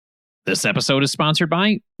This episode is sponsored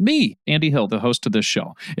by me, Andy Hill, the host of this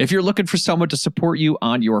show. If you're looking for someone to support you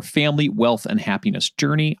on your family, wealth, and happiness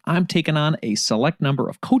journey, I'm taking on a select number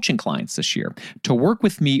of coaching clients this year. To work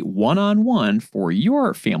with me one-on-one for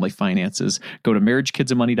your family finances, go to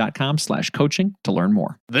marriagekidsandmoney.com/coaching to learn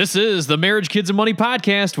more. This is the Marriage, Kids, and Money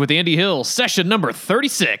podcast with Andy Hill, session number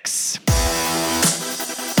 36.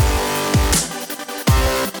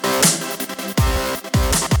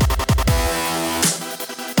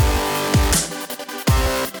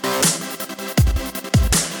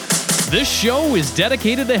 This show is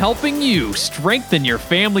dedicated to helping you strengthen your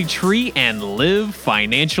family tree and live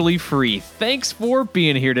financially free. Thanks for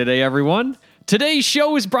being here today, everyone. Today's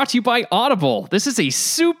show is brought to you by Audible. This is a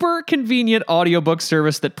super convenient audiobook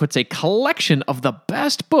service that puts a collection of the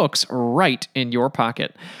best books right in your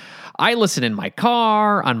pocket. I listen in my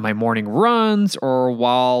car, on my morning runs, or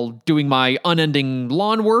while doing my unending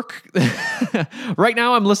lawn work. Right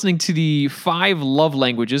now, I'm listening to the 5 Love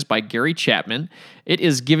Languages by Gary Chapman. It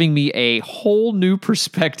is giving me a whole new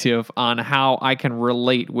perspective on how I can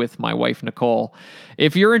relate with my wife, Nicole.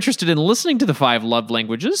 If you're interested in listening to the 5 Love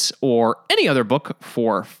Languages or any other book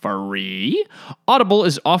for free, Audible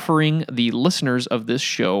is offering the listeners of this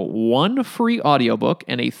show 1 free audiobook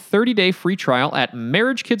and a 30-day free trial at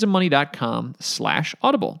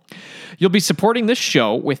marriagekidsandmoney.com/audible. You'll be supporting this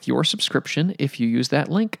show with your subscription if you use that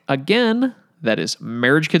link. Again, that is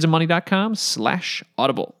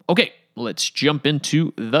marriagekidsandmoney.com/audible. Okay. Let's jump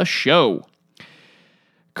into the show.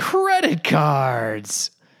 Credit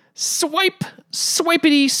cards. Swipe,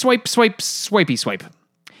 swipity, swipe, swipe, swipey, swipe.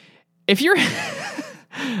 If you're...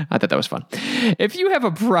 I thought that was fun. If you have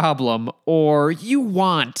a problem or you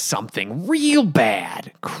want something real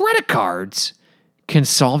bad, credit cards can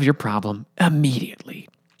solve your problem immediately.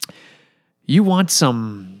 You want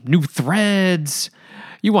some new threads...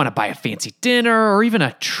 You want to buy a fancy dinner or even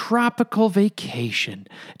a tropical vacation.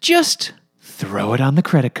 Just throw it on the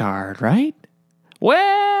credit card, right?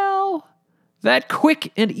 Well, that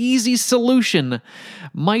quick and easy solution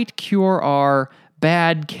might cure our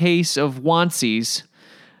bad case of wantsies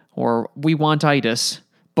or we wantitis,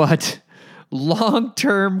 but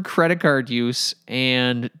long-term credit card use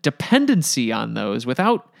and dependency on those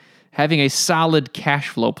without having a solid cash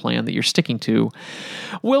flow plan that you're sticking to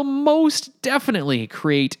will most definitely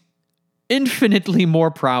create infinitely more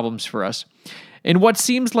problems for us. In what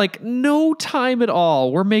seems like no time at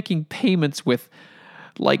all, we're making payments with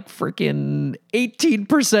like freaking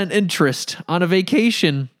 18% interest on a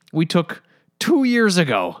vacation we took 2 years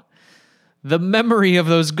ago. The memory of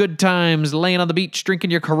those good times laying on the beach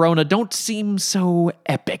drinking your Corona don't seem so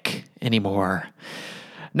epic anymore.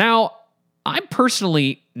 Now, I'm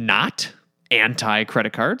personally not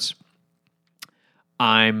anti-credit cards.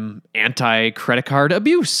 I'm anti-credit card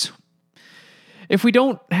abuse. If we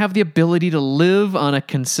don't have the ability to live on a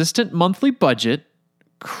consistent monthly budget,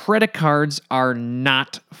 credit cards are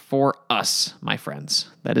not for us, my friends.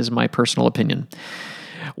 That is my personal opinion.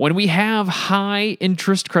 When we have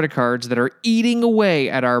high-interest credit cards that are eating away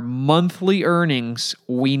at our monthly earnings,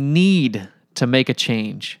 we need to make a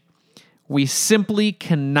change. We simply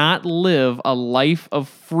cannot live a life of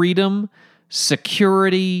freedom,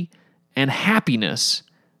 security, and happiness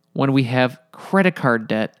when we have credit card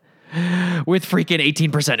debt with freaking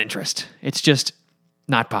 18% interest. It's just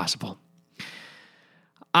not possible.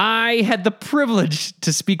 I had the privilege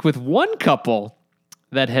to speak with one couple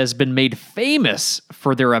that has been made famous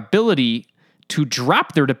for their ability to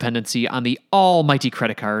drop their dependency on the almighty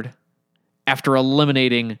credit card after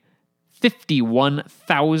eliminating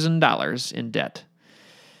 $51,000 in debt.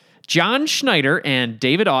 John Schneider and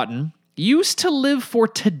David Otten used to live for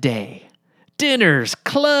today. Dinners,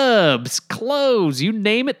 clubs, clothes, you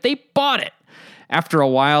name it, they bought it. After a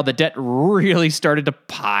while, the debt really started to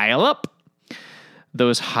pile up.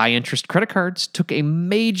 Those high-interest credit cards took a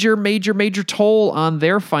major toll on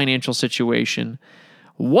their financial situation.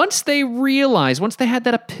 Once they had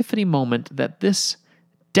that epiphany moment that this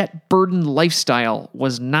debt-burdened lifestyle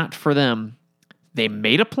was not for them, they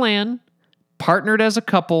made a plan, partnered as a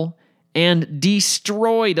couple, and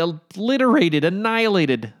destroyed, obliterated,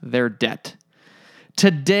 annihilated their debt.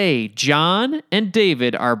 Today, John and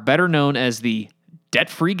David are better known as the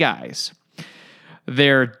debt-free guys.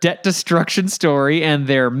 Their debt destruction story and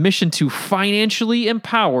their mission to financially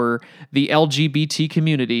empower the LGBT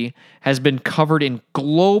community has been covered in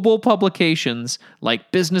global publications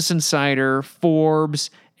like Business Insider, Forbes,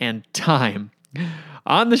 and Time.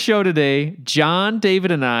 On the show today, John, David,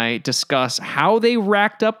 and I discuss how they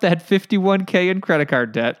racked up that $51,000 in credit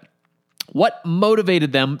card debt, what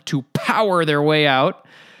motivated them to power their way out,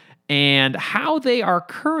 and how they are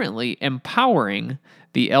currently empowering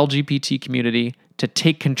the LGBT community to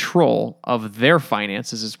take control of their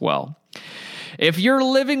finances as well. If you're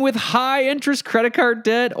living with high interest credit card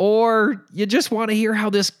debt, or you just want to hear how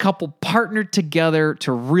this couple partnered together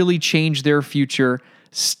to really change their future,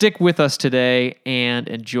 stick with us today and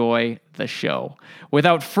enjoy the show.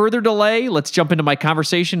 Without further delay, let's jump into my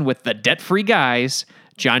conversation with the debt-free guys,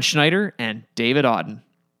 John Schneider and David Auden.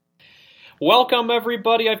 Welcome,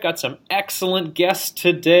 everybody. I've got some excellent guests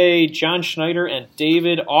today. John Schneider and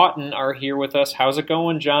David Auden are here with us. How's it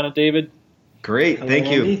going, John and David? Great.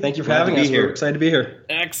 Thank you. Thank you for having us. We're excited to be here.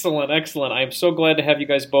 Excellent. I'm so glad to have you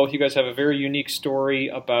guys both. You guys have a very unique story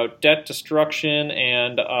about debt destruction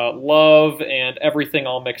and love and everything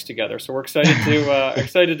all mixed together. So we're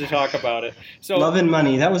excited to talk about it. So Love and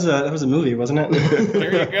Money. That was a movie, wasn't it?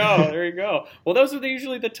 There you go. Well, those are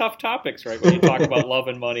usually the tough topics, right? When you talk about love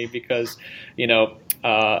and money, because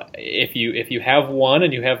if you have one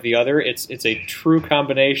and you have the other, it's a true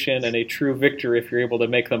combination and a true victory if you're able to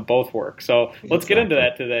make them both work. So let's get into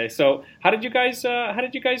that today. So how did you guys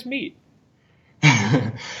meet?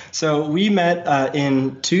 So we met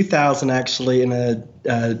in 2000, actually, in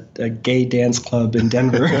a gay dance club in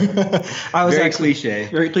Denver. Very cliche.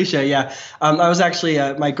 Very cliche, yeah. I was actually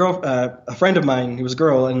my girl, a friend of mine who was a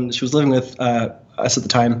girl, and she was living with us at the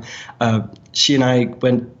time. She and I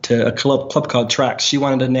went to a club called Trax. She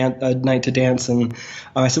wanted a night to dance, and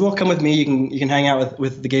I said, "Well, come with me. You can hang out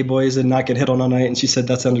with the gay boys and not get hit on all night." And she said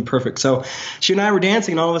that sounded perfect. So she and I were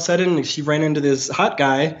dancing, and all of a sudden she ran into this hot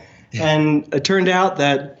guy, and it turned out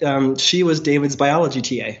that she was David's biology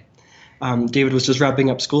TA. David was just wrapping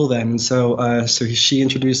up school then, and so she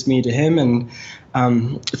introduced me to him, and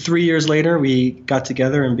 3 years later we got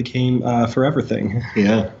together and became Foreverthing.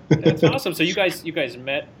 Yeah, that's awesome. So you guys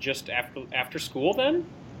met just after school then?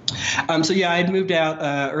 So yeah, I'd moved out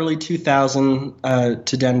early 2000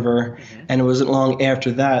 to Denver, and it wasn't long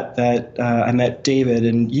after that I met David,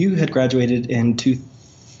 and you had graduated in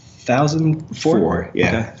 2004.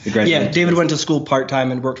 Yeah. Okay. Yeah, David went to school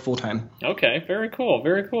part-time and worked full-time. Okay, very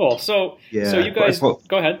cool. So you guys, go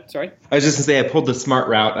ahead. Sorry. I was just going to say I pulled the smart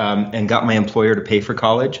route and got my employer to pay for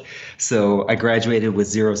college. So I graduated with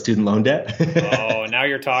zero student loan debt. Oh, now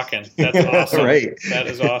you're talking. That's awesome. Right. That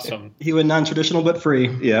is awesome. He went non-traditional but free.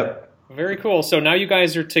 Yep. Very cool. So now you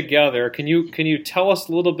guys are together. Can you tell us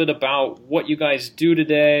a little bit about what you guys do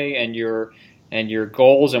today and your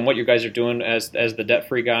goals and what you guys are doing as the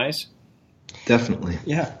debt-free guys? Definitely.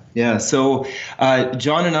 Yeah. So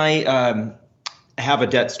John and I have a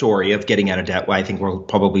debt story of getting out of debt. Well, I think we'll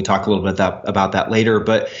probably talk a little bit about that later.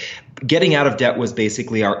 But getting out of debt was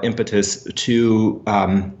basically our impetus to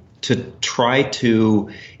try to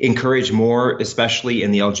encourage more, especially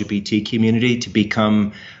in the LGBT community, to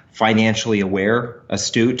become financially aware,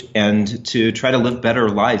 astute, and to try to live better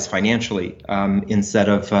lives financially instead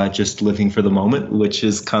of just living for the moment, which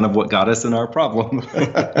is kind of what got us in our problem.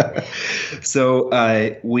 So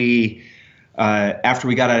we, after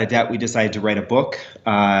we got out of debt, we decided to write a book.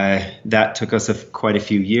 That took us quite a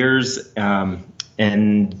few years,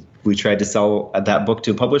 and we tried to sell that book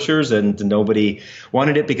to publishers, and nobody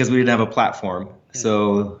wanted it because we didn't have a platform.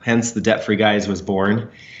 So hence the Debt Free Guys was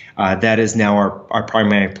born. That is now our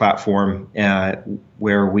primary platform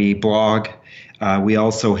where we blog. We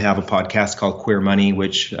also have a podcast called Queer Money,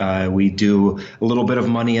 which we do a little bit of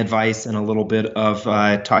money advice and a little bit of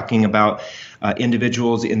talking about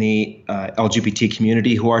individuals in the LGBT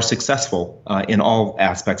community who are successful in all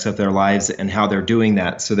aspects of their lives and how they're doing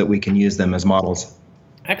that so that we can use them as models.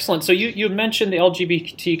 Excellent. So you mentioned the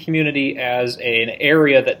LGBT community as an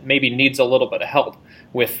area that maybe needs a little bit of help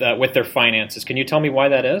with their finances. Can you tell me why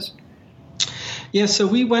that is? Yeah, so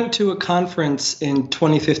we went to a conference in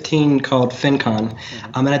 2015 called FinCon,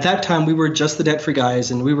 and at that time we were just the debt-free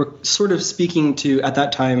guys, and we were sort of speaking to, at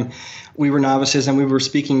that time, we were novices and we were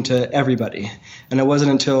speaking to everybody. And it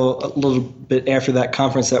wasn't until a little bit after that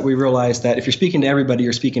conference that we realized that if you're speaking to everybody,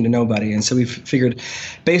 you're speaking to nobody. And so we figured,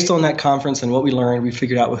 based on that conference and what we learned, we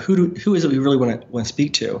figured out, well, who is it we really want to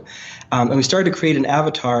speak to? And we started to create an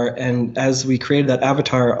avatar. And as we created that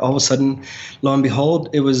avatar, all of a sudden, lo and behold,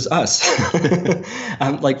 it was us,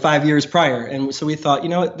 like 5 years prior. And so we thought,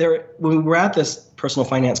 when we were at this personal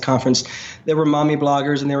finance conference, there were mommy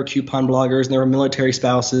bloggers and there were coupon bloggers and there were military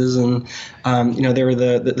spouses and there were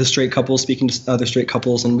the straight couples speaking to other straight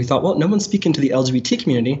couples, and we thought, well, no one's speaking to the LGBT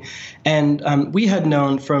community. And we had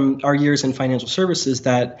known from our years in financial services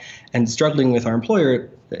and struggling with our employer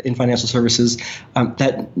in financial services,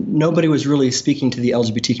 that nobody was really speaking to the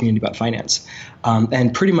LGBT community about finance.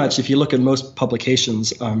 And pretty much if you look at most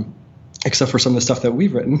publications, except for some of the stuff that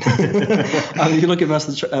we've written, you look at most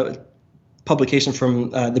of the publication from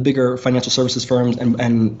the bigger financial services firms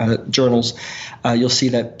and journals, you'll see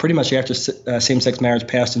that pretty much after same-sex marriage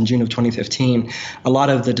passed in June of 2015, a lot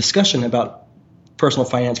of the discussion about personal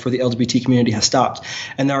finance for the LGBT community has stopped,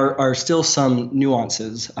 and there are still some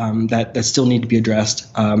nuances that still need to be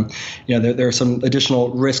addressed. There are some additional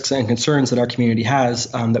risks and concerns that our community has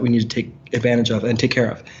that we need to take advantage of and take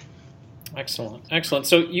care of. Excellent.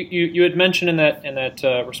 So you had mentioned in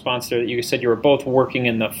that response there that you said you were both working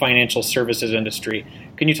in the financial services industry.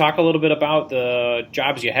 Can you talk a little bit about the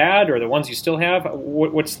jobs you had or the ones you still have?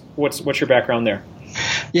 What's your background there?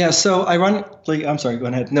 Yeah. So ironically, I'm sorry. Go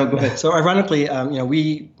ahead. No, go ahead. So ironically,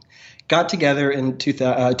 we got together in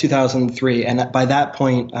 2003, and by that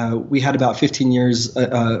point, we had about 15 years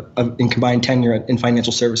in combined tenure in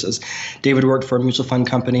financial services. David worked for a mutual fund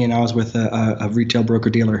company, and I was with a retail broker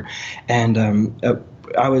dealer, and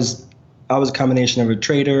I was a combination of a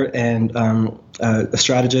trader and a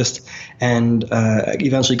strategist, and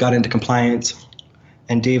eventually got into compliance.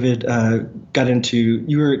 And David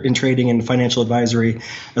you were in trading and financial advisory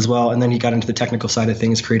as well, and then he got into the technical side of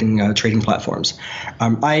things, creating trading platforms.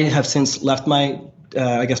 I have since left my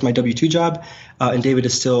W-2 job, and David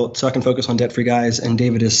is still, so I can focus on Debt-Free Guys, and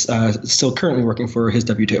David is still currently working for his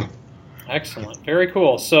W-2. Excellent. Very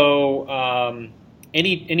cool. So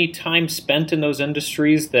any time spent in those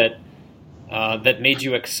industries that made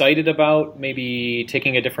you excited about maybe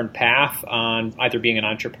taking a different path on either being an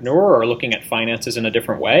entrepreneur or looking at finances in a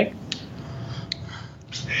different way?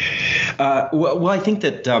 Well, I think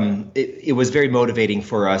that it was very motivating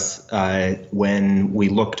for us when we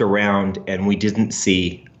looked around and we didn't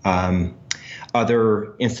see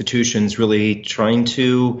other institutions really trying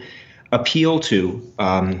to appeal to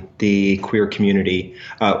the queer community.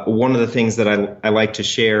 One of the things that I like to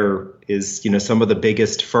share is, some of the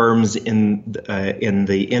biggest firms in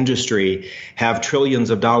the industry have trillions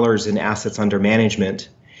of dollars in assets under management.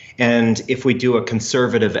 And if we do a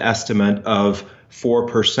conservative estimate of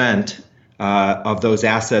 4% of those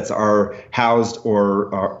assets are housed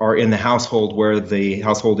or are in the household where the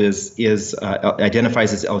household is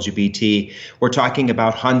identifies as LGBT, we're talking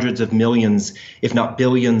about hundreds of millions, if not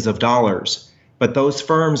billions of dollars. But those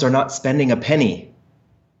firms are not spending a penny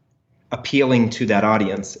appealing to that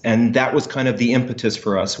audience. And that was kind of the impetus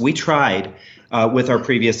for us. We tried with our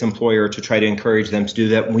previous employer to try to encourage them to do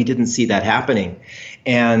that, and we didn't see that happening.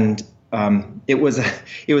 And it was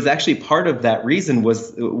actually part of that reason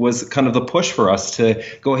was kind of the push for us to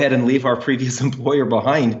go ahead and leave our previous employer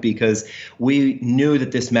behind, because we knew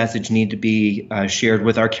that this message needed to be shared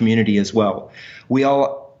with our community as well. We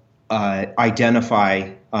all identify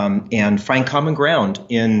and find common ground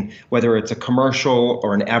in whether it's a commercial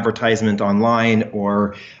or an advertisement online,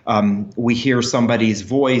 or we hear somebody's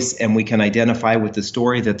voice and we can identify with the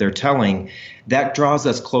story that they're telling. That draws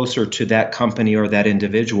us closer to that company or that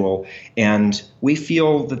individual. And we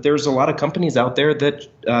feel that there's a lot of companies out there that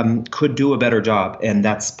could do a better job. And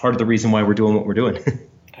that's part of the reason why we're doing what we're doing.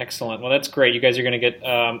 Excellent. Well, that's great. You guys are going to get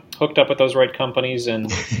hooked up with those right companies and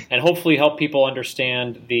hopefully help people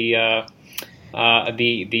understand the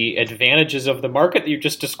advantages of the market that you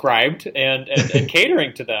just described and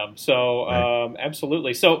catering to them. So right.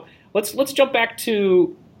 Absolutely. So let's jump back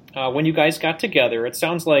to when you guys got together. It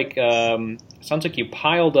sounds like you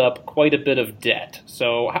piled up quite a bit of debt.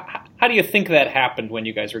 So how do you think that happened when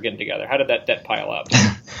you guys were getting together? How did that debt pile up?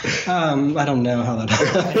 I don't know how that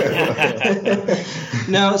happened.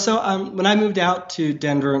 No, so when I moved out to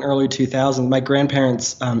Denver in early 2000, my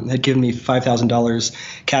grandparents had given me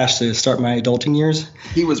 $5,000 cash to start my adulting years.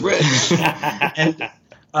 He was rich. And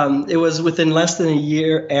it was within less than a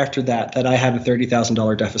year after that I had a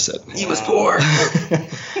 $30,000 deficit. He was poor.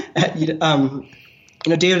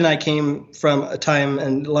 David and I came from a time,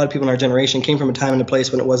 and a lot of people in our generation came from a time and a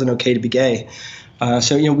place when it wasn't okay to be gay.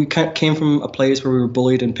 So we came from a place where we were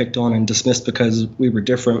bullied and picked on and dismissed because we were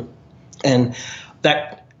different. And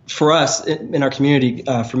that, for us, in our community,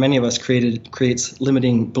 for many of us, creates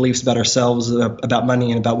limiting beliefs about ourselves, about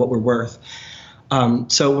money, and about what we're worth.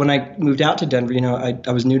 So when I moved out to Denver,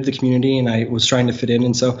 I was new to the community and I was trying to fit in.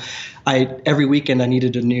 And so every weekend I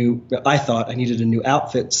thought I needed a new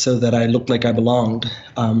outfit so that I looked like I belonged.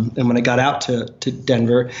 And when I got out to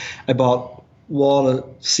Denver, I bought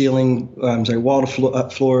ceiling to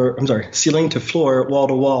floor, wall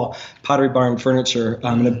to wall Pottery Barn furniture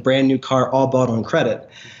and a brand new car, all bought on credit,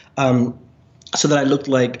 so that I looked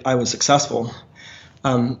like I was successful.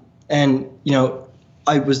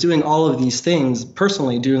 I was doing all of these things,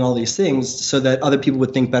 personally doing all these things so that other people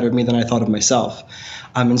would think better of me than I thought of myself.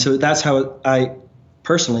 And so that's how I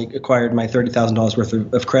personally acquired my $30,000 worth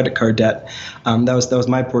of credit card debt. That was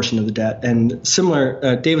my portion of the debt. And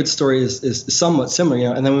similar, David's story is somewhat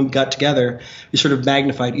similar. And then when we got together, we sort of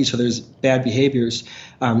magnified each other's bad behaviors,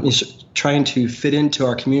 trying to fit into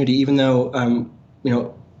our community, even though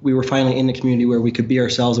we were finally in a community where we could be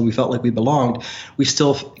ourselves and we felt like we belonged. We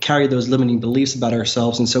still carried those limiting beliefs about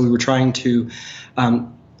ourselves, and so we were trying to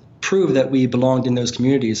prove that we belonged in those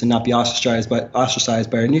communities and not be ostracized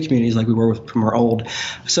by our new communities like we were from our old.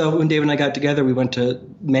 So when David and I got together, we went to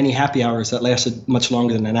many happy hours that lasted much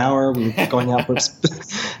longer than an hour. We were going out for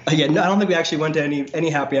again. I don't think we actually went to any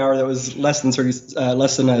happy hour that was less than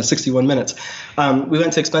 61 minutes. We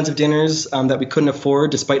went to expensive dinners that we couldn't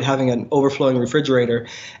afford, despite having an overflowing refrigerator,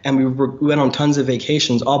 and we went on tons of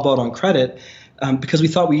vacations, all bought on credit, because we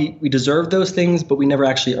thought we deserved those things, but we never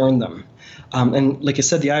actually earned them. And like I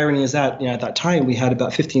said, the irony is that at that time we had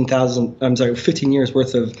about 15 years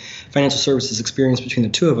worth of financial services experience between the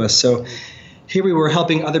two of us. So here we were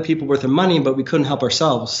helping other people with their money, but we couldn't help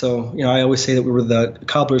ourselves. So I always say that we were the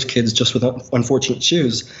cobbler's kids, just with unfortunate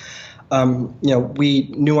shoes. We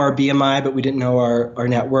knew our BMI, but we didn't know our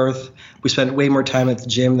net worth. We spent way more time at the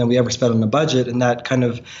gym than we ever spent on a budget, and that kind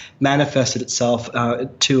of manifested itself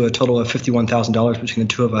to a total of $51,000 between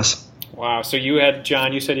the two of us. Wow. So you had,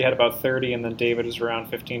 John, you said you had about 30, and then David is around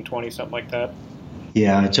 15, 20, something like that.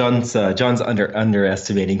 Yeah, John's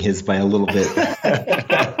underestimating his by a little bit.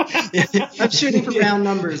 I'm shooting for round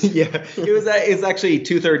numbers. Yeah, it was actually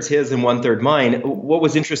 2/3 his and 1/3 mine. What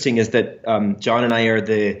was interesting is that John and I are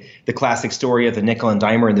the classic story of the nickel and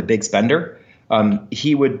dimer and the big spender.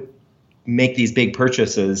 He would make these big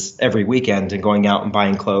purchases every weekend and going out and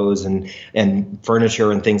buying clothes and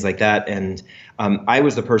furniture and things like that. And I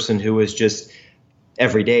was the person who was just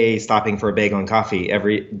every day stopping for a bagel and coffee,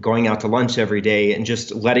 going out to lunch every day, and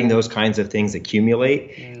just letting those kinds of things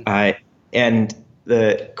accumulate. And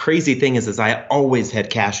the crazy thing is I always had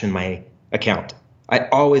cash in my account. I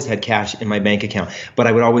always had cash in my bank account, but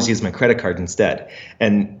I would always use my credit card instead.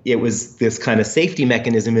 And it was this kind of safety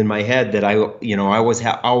mechanism in my head that I always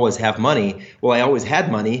have money. Well, I always had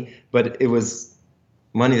money, but it was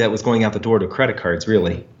money that was going out the door to credit cards,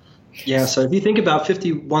 really. Yeah, so if you think about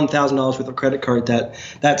 $51,000 worth of credit card debt,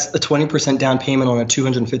 that's a 20% down payment on a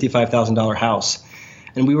 $255,000 house.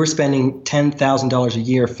 And we were spending $10,000 a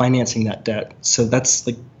year financing that debt. So that's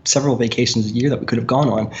like several vacations a year that we could have gone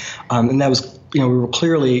on. And that was, we were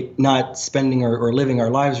clearly not spending or living our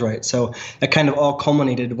lives right. So that kind of all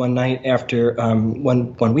culminated one night after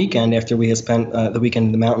one weekend after we had spent the weekend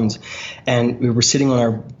in the mountains. And we were sitting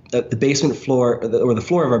on the basement floor, or the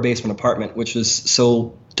floor of our basement apartment, which was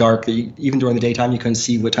so dark that even during the daytime you couldn't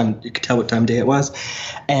see you could tell what time of day it was.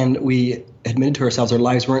 And we admitted to ourselves our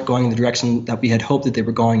lives weren't going in the direction that we had hoped that they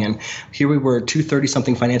were going in. Here we were, two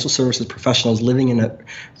 30-something financial services professionals living in a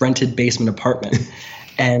rented basement apartment.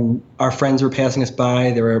 And our friends were passing us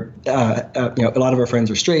by. There were, a lot of our friends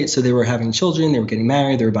were straight, so they were having children, they were getting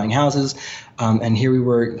married, they were buying houses. And here we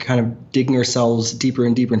were kind of digging ourselves deeper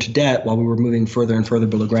and deeper into debt while we were moving further and further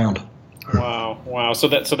below ground. Wow. So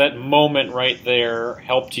that moment right there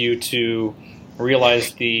helped you to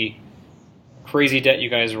realize the crazy debt you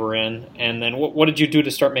guys were in. And then what did you do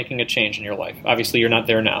to start making a change in your life? Obviously, you're not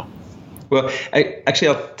there now. Well,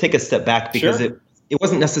 I'll take a step back because Sure. It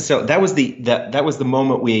wasn't necessarily that was the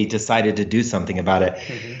moment we decided to do something about it.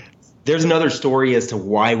 Mm-hmm. There's another story as to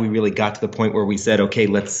why we really got to the point where we said, okay,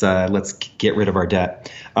 let's get rid of our debt.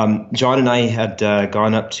 John and I had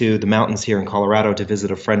gone up to the mountains here in Colorado to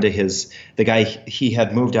visit a friend of his, the guy he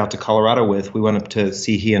had moved out to Colorado with. We went up to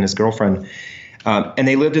see he and his girlfriend, and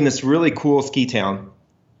they lived in this really cool ski town.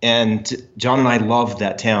 And John and I loved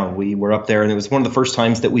that town. We were up there, and it was one of the first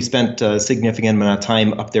times that we spent a significant amount of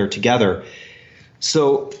time up there together.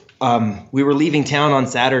 So we were leaving town on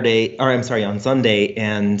Sunday,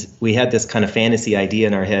 and we had this kind of fantasy idea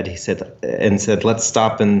in our head. He said, let's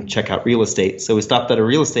stop and check out real estate. So we stopped at a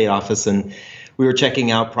real estate office, and we were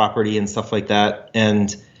checking out property and stuff like that.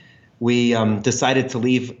 And we decided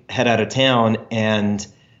to head out of town, and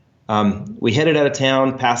we headed out of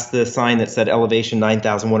town past the sign that said elevation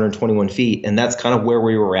 9,121 feet. And that's kind of where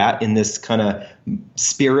we were at in this kind of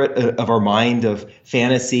spirit of our mind of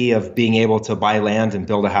fantasy of being able to buy land and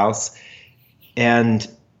build a house. And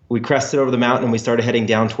we crested over the mountain and we started heading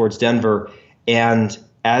down towards Denver. And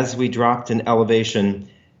as we dropped in elevation,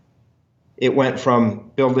 it went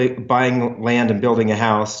from buying land and building a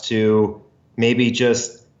house to maybe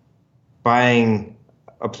just buying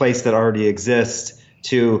a place that already exists,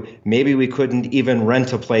 to maybe we couldn't even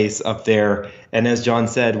rent a place up there. And as John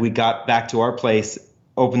said, we got back to our place,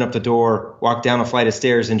 opened up the door, walked down a flight of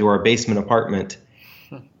stairs into our basement apartment.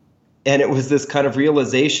 And it was this kind of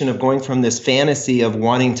realization of going from this fantasy of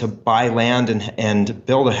wanting to buy land and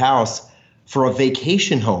build a house for a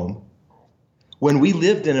vacation home when we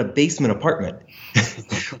lived in a basement apartment.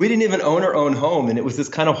 We didn't even own our own home. And it was this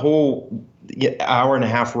kind of whole hour and a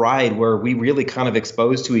half ride where we really kind of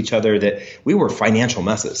exposed to each other that we were financial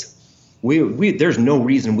messes. There's no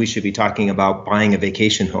reason we should be talking about buying a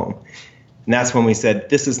vacation home. And that's when we said,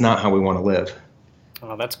 this is not how we want to live.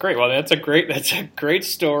 Oh, that's great. Well, that's a great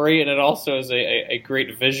story, and it also is a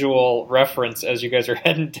great visual reference as you guys are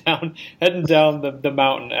heading down the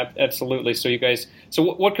mountain. Absolutely. So you guys,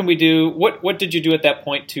 what can we do? What did you do at that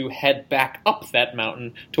point to head back up that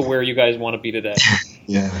mountain to where you guys want to be today?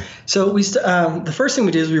 Yeah. So the first thing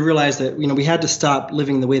we did is we realized that we had to stop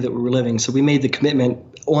living the way that we were living. So we made the commitment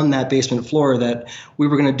on that basement floor that we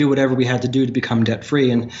were going to do whatever we had to do to become debt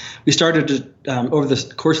free. And we started to, over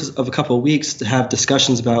the course of a couple of weeks, to have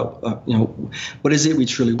discussions about what is it we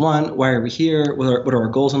truly want, why are we here, what are our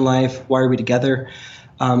goals in life, why are we together,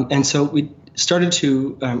 and so we started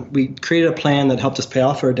to we created a plan that helped us pay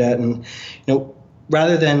off our debt. And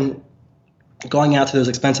rather than going out to those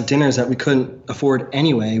expensive dinners that we couldn't afford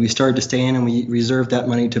anyway, we started to stay in and we reserved that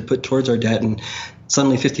money to put towards our debt. And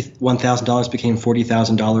suddenly $51,000 became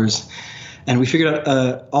 $40,000. And we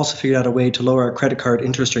also figured out a way to lower our credit card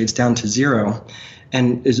interest rates down to zero,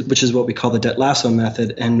 which is what we call the debt lasso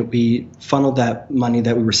method. And we funneled that money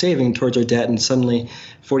that we were saving towards our debt, and suddenly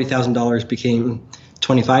 $40,000 became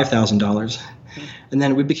 $25,000. And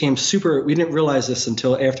then we became we didn't realize this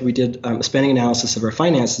until after we did a spending analysis of our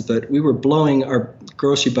finances, but we were blowing our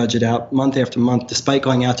grocery budget out month after month despite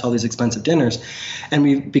going out to all these expensive dinners. And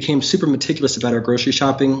we became super meticulous about our grocery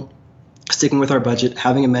shopping, sticking with our budget,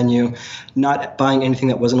 having a menu, not buying anything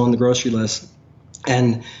that wasn't on the grocery list.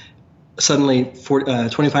 And suddenly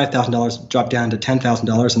 $25,000 dropped down to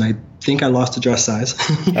 $10,000, and I think I lost a dress size.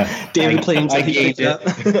 David claims I gained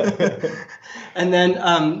it. And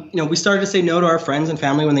then, we started to say no to our friends and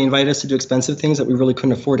family when they invited us to do expensive things that we really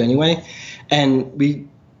couldn't afford anyway. And we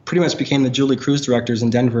pretty much became the Julie Cruise directors in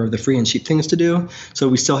Denver of the free and cheap things to do. So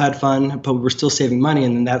we still had fun, but we were still saving money.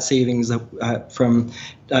 And then that savings from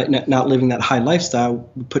not living that high lifestyle,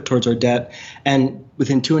 we put towards our debt. And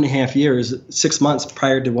within 2.5 years, 6 months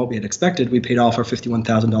prior to what we had expected, we paid off our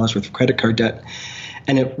 $51,000 worth of credit card debt.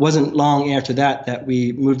 And it wasn't long after that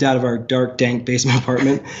we moved out of our dark, dank basement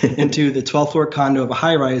apartment into the 12th floor condo of a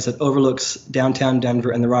high-rise that overlooks downtown Denver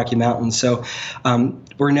and the Rocky Mountains. So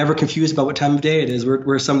we're never confused about what time of day it is.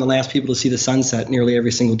 We're some of the last people to see the sunset nearly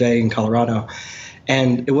every single day in Colorado.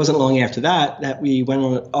 And it wasn't long after that we went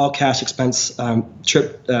on an all-cash expense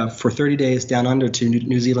trip for 30 days down under to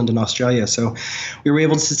New Zealand and Australia. So we were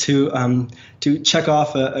able to check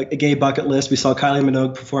off a gay bucket list. We saw Kylie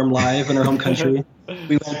Minogue perform live in our home country.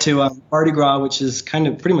 We went to Mardi Gras, which is kind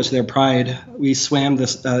of pretty much their pride. We swam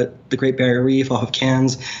the Great Barrier Reef off of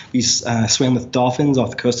Cairns. We swam with dolphins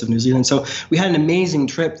off the coast of New Zealand. So we had an amazing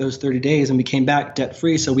trip those 30 days, and we came back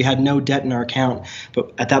debt-free, so we had no debt in our account.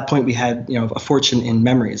 But at that point, we had a fortune in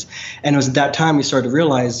memories. And it was at that time we started to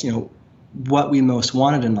realize, what we most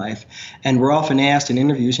wanted in life. And we're often asked in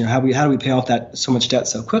interviews, how do we pay off that so much debt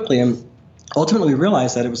so quickly? And ultimately, we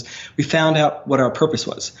realized that we found out what our purpose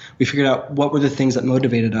was. We figured out what were the things that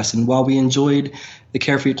motivated us. And while we enjoyed the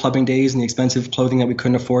carefree clubbing days and the expensive clothing that we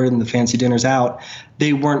couldn't afford and the fancy dinners out,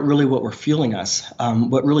 they weren't really what were fueling us.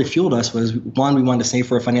 What really fueled us was, one, we wanted to save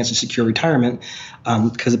for a financially secure retirement,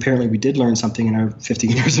 because apparently we did learn something in our 15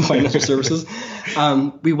 years of financial services.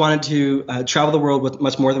 We wanted to travel the world with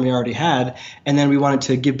much more than we already had. And then we wanted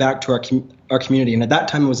to give back to our community. And at that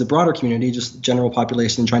time, it was a broader community, just the general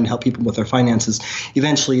population, trying to help people with their finances.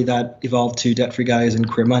 Eventually, that evolved to Debt-Free Guys and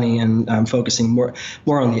Queer Money, and focusing more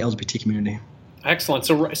on the LGBT community. Excellent.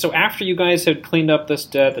 So after you guys had cleaned up this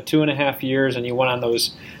debt, the 2.5 years, and you went on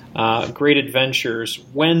those great adventures,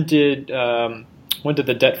 when did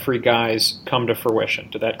the Debt-Free Guys come to fruition?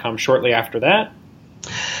 Did that come shortly after that?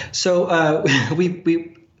 So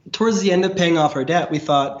we towards the end of paying off our debt, we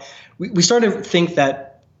thought we started to think that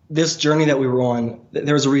this journey that we were on,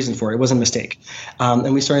 there was a reason for it. It wasn't a mistake.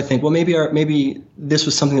 And we started to think, well, maybe this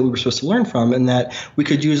was something that we were supposed to learn from, and that we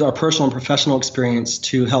could use our personal and professional experience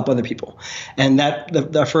to help other people. And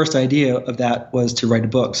the first idea of that was to write a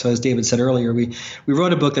book. So as David said earlier, we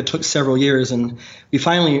wrote a book that took several years, and we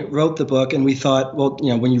finally wrote the book, and we thought, well,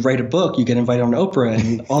 when you write a book, you get invited on Oprah,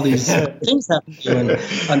 and all these things happen to you. And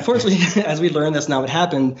unfortunately, as we learned, that's not what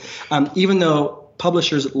happened. Even though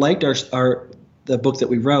publishers liked our the book that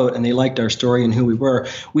we wrote and they liked our story and who we were,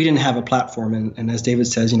 we didn't have a platform. And as David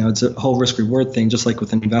says, it's a whole risk reward thing, just like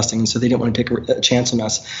with investing. And so they didn't want to take a chance on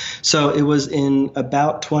us. So it was in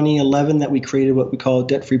about 2011 that we created what we call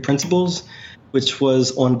Debt Free Principles, which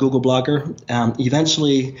was on Google Blogger.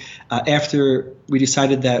 Eventually, after we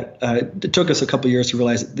decided that it took us a couple of years to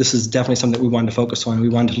realize that this is definitely something that we wanted to focus on. We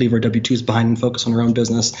wanted to leave our W-2s behind and focus on our own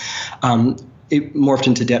business. It morphed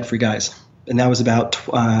into Debt Free Guys. And that was about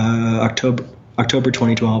October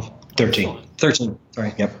 2012. 13,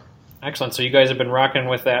 sorry. Yep. Excellent. So you guys have been rocking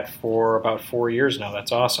with that for about 4 years now.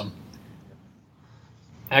 That's awesome.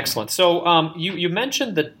 Excellent. So you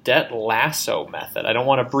mentioned the debt lasso method. I don't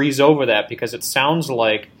want to breeze over that because it sounds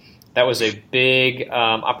like that was a big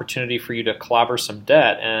opportunity for you to clobber some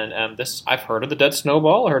debt. And this, I've heard of the debt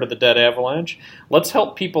snowball, I heard of the debt avalanche. Let's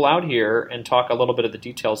help people out here and talk a little bit of the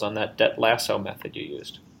details on that debt lasso method you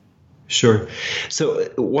used. Sure. So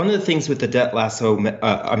one of the things with the debt lasso,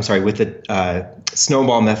 with the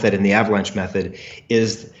snowball method and the avalanche method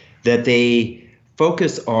is that they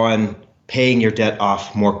focus on paying your debt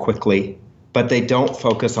off more quickly, but they don't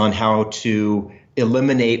focus on how to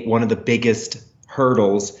eliminate one of the biggest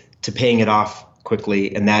hurdles to paying it off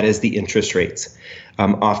quickly, and that is the interest rates.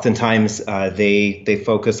 Oftentimes, they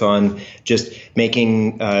focus on just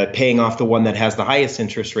paying off the one that has the highest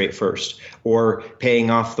interest rate first, or paying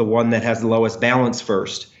off the one that has the lowest balance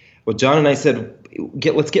first. Well, John and I said,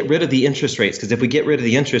 let's get rid of the interest rates, because if we get rid of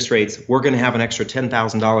the interest rates, we're going to have an extra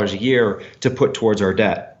 $10,000 a year to put towards our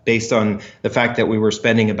debt, based on the fact that we were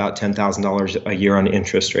spending about $10,000 a year on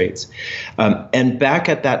interest rates. And back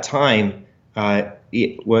at that time,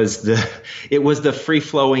 it was the free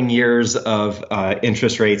flowing years of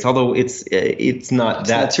interest rates. Although it's not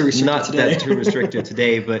that too restricted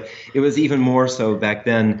today, but it was even more so back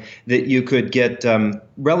then that you could get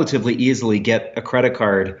relatively easily get a credit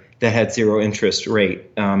card that had zero interest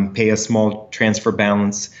rate, pay a small transfer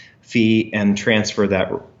balance fee, and transfer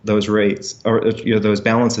those rates or those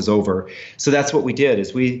balances over. So that's what we did.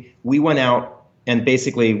 Is we went out and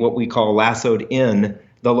basically what we call lassoed in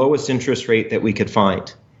the lowest interest rate that we could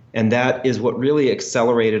find. And that is what really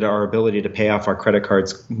accelerated our ability to pay off our credit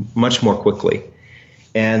cards much more quickly.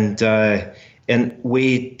 And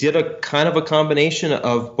we did a kind of a combination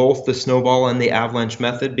of both the snowball and the avalanche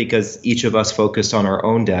method, because each of us focused on our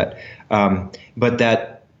own debt. But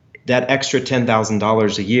that extra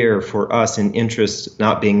 $10,000 a year for us in interest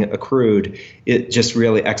not being accrued, it just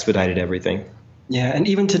really expedited everything. Yeah, and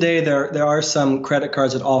even today there are some credit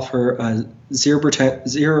cards that offer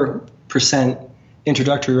 0%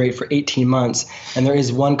 introductory rate for 18 months, and there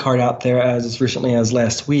is one card out there as recently as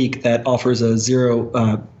last week that offers a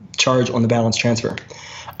zero charge on the balance transfer.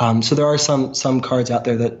 So there are some cards out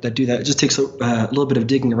there that do that. It just takes a little bit of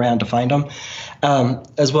digging around to find them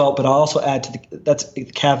as well. But I'll also add to that's the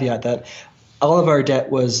caveat that all of our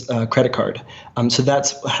debt was credit card. So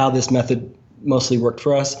that's how this method mostly worked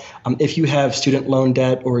for us. If you have student loan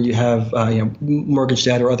debt or you have mortgage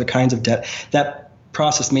debt or other kinds of debt, that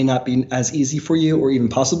process may not be as easy for you or even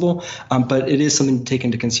possible, but it is something to take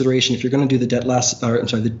into consideration. If you're going to do the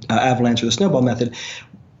the avalanche or the snowball method,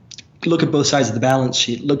 look at both sides of the balance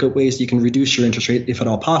sheet. Look at ways you can reduce your interest rate, if at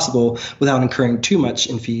all possible, without incurring too much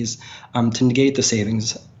in fees to negate the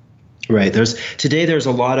savings. Right. There's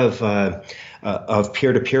a lot of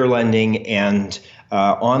peer-to-peer lending and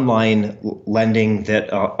online lending that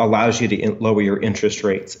allows you to lower your interest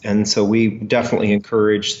rates. And so we definitely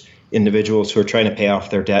encourage individuals who are trying to pay off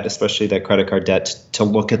their debt, especially that credit card debt, to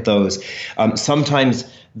look at those. Sometimes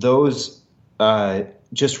those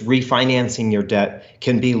just refinancing your debt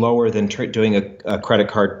can be lower than doing a credit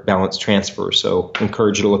card balance transfer. So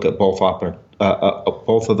encourage you to look at both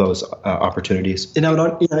of those opportunities. And I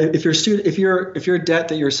would, if your debt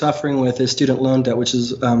that you're suffering with is student loan debt, which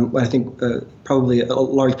is I think probably a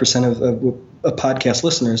large percent of podcast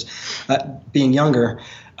listeners, being younger,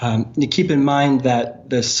 you keep in mind that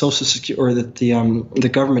the Social Security or that the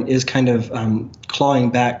government is kind of clawing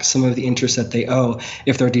back some of the interest that they owe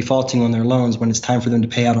if they're defaulting on their loans when it's time for them to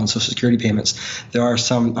pay out on Social Security payments. There are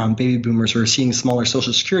some baby boomers who are seeing smaller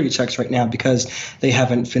Social Security checks right now because they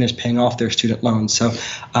haven't finished paying off their student loans. So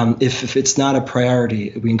if it's not a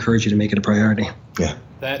priority, we encourage you to make it a priority. Yeah.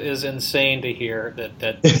 That is insane to hear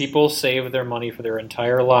that people save their money for their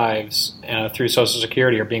entire lives through Social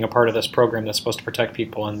Security or being a part of this program that's supposed to protect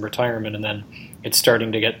people in retirement, and then it's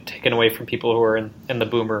starting to get taken away from people who are in the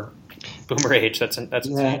boomer age. That's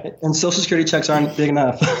yeah, and Social Security checks aren't big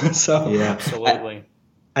enough. So yeah, absolutely.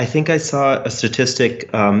 I think I saw a statistic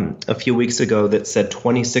a few weeks ago that said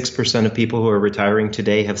 26% of people who are retiring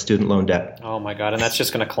today have student loan debt. Oh my God! And that's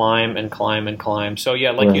just going to climb and climb and climb. So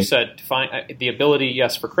yeah, like you said, find the ability,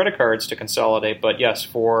 yes, for credit cards to consolidate, but yes,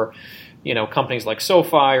 for companies like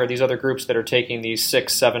SoFi or these other groups that are taking these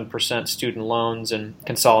 6-7% student loans and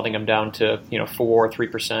consolidating them down to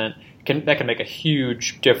 4-3%. That can make a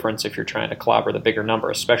huge difference if you're trying to clobber the bigger number,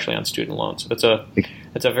 especially on student loans. So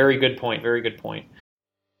that's a very good point. Very good point.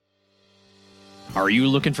 Are you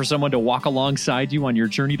looking for someone to walk alongside you on your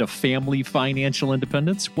journey to family financial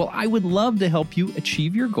independence? Well, I would love to help you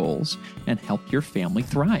achieve your goals and help your family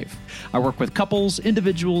thrive. I work with couples,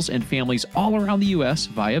 individuals, and families all around the U.S.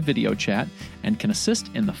 via video chat and can assist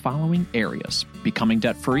in the following areas: becoming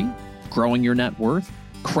debt-free, growing your net worth,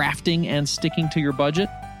 crafting and sticking to your budget,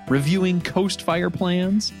 reviewing Coast Fire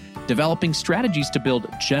plans, developing strategies to build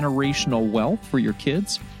generational wealth for your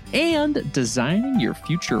kids, and designing your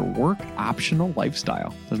future work optional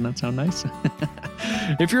lifestyle. Doesn't that sound nice?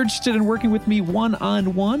 If you're interested in working with me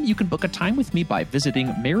one-on-one, you can book a time with me by visiting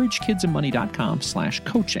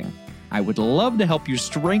marriagekidsandmoney.com/coaching. I would love to help you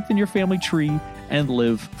strengthen your family tree and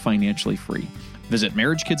live financially free. Visit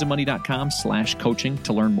marriagekidsandmoney.com/coaching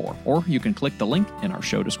to learn more, or you can click the link in our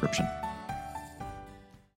show description.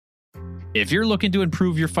 If you're looking to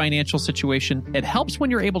improve your financial situation, it helps when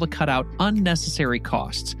you're able to cut out unnecessary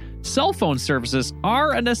costs. Cell phone services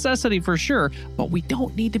are a necessity for sure, but we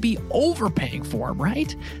don't need to be overpaying for them,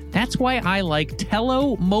 right? That's why I like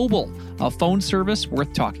Tello Mobile, a phone service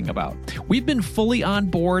worth talking about. We've been fully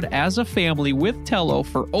on board as a family with Tello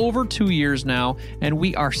for over 2 years now, and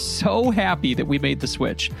we are so happy that we made the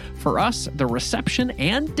switch. For us, the reception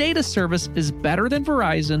and data service is better than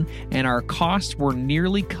Verizon, and our costs were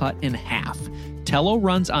nearly cut in half. Tello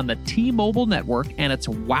runs on the T-Mobile network, and it's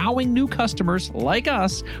wowing new customers like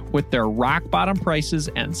us with their rock-bottom prices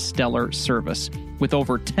and stellar service. With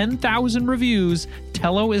over 10,000 reviews,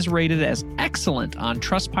 Tello is rated as excellent on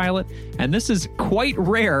Trustpilot, and this is quite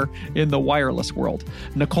rare in the wireless world.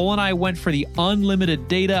 Nicole and I went for the unlimited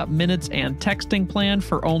data, minutes, and texting plan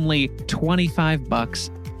for only $25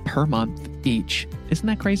 per month each. Isn't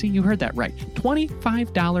that crazy? You heard that right.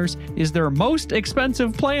 $25 is their most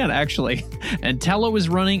expensive plan, actually. And Tello is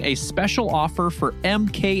running a special offer for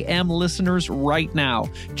MKM listeners right now.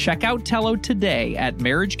 Check out Tello today at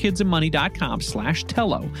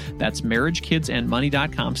marriagekidsandmoney.com/Tello. That's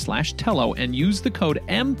marriagekidsandmoney.com/Tello, and use the code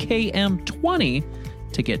MKM20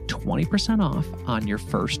 to get 20% off on your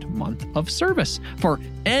first month of service for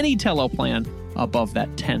any Tello plan above that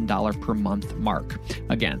 $10 per month mark.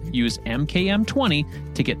 Again, use MKM20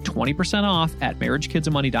 to get 20% off at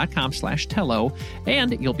marriagekidsandmoney.com/Tello,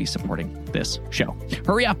 and you'll be supporting this show.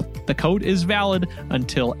 Hurry up. The code is valid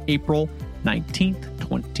until April 19th,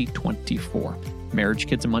 2024.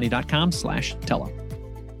 marriagekidsandmoney.com/Tello.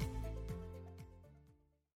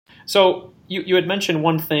 So you had mentioned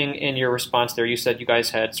one thing in your response there. You said you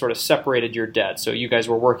guys had sort of separated your debt. So you guys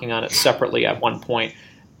were working on it separately at one point.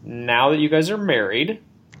 Now that you guys are married,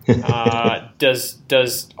 does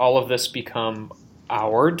all of this become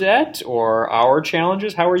our debt or our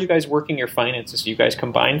challenges? How are you guys working your finances? Do you guys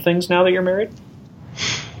combine things now that you're married?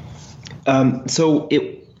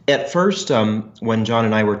 At first, when John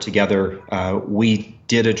and I were together, we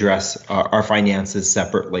did address our finances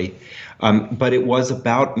separately. But it was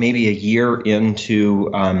about maybe a year into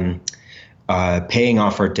paying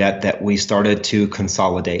off our debt that we started to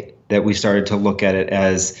consolidate, that we started to look at it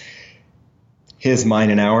as his, mine,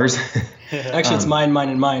 and ours. Actually, it's mine,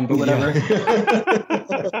 and mine, but whatever.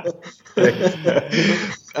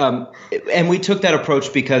 And we took that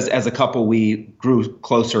approach because as a couple, we grew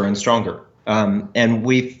closer and stronger. And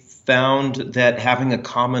we found that having a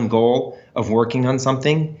common goal of working on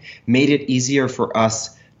something made it easier for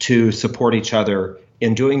us to support each other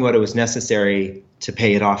in doing what it was necessary to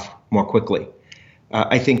pay it off more quickly.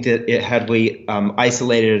 I think that had we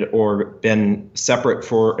isolated or been separate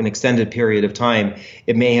for an extended period of time,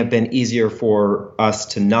 it may have been easier for us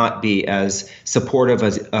to not be as supportive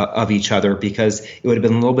of each other, because it would have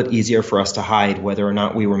been a little bit easier for us to hide whether or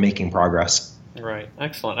not we were making progress. Right.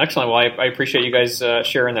 Excellent. Well, I appreciate you guys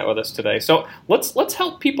sharing that with us today. So let's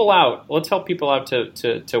help people out. Let's help people out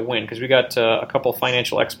to win, because we got a couple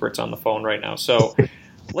financial experts on the phone right now. So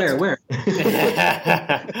where? Well,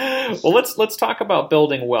 let's talk about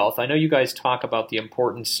building wealth. I know you guys talk about the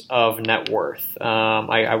importance of net worth.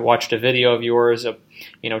 I watched a video of yours of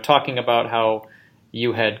talking about how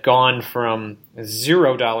you had gone from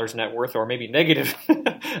 $0 net worth, or maybe negative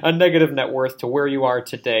a negative net worth, to where you are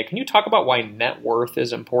today. Can you talk about why net worth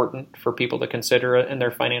is important for people to consider in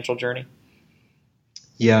their financial journey?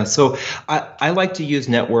 Yeah, so I like to use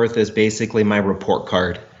net worth as basically my report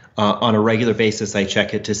card. On a regular basis, I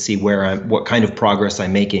check it to see what kind of progress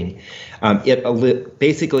I'm making. It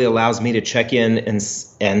basically allows me to check in and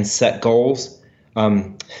set goals.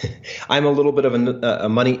 I'm a little bit of a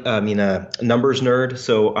numbers nerd,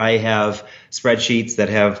 so I have spreadsheets that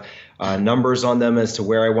have numbers on them as to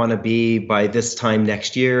where I want to be by this time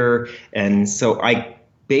next year, and so I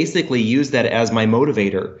basically use that as my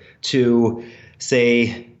motivator to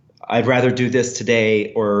say, I'd rather do this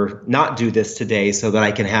today or not do this today so that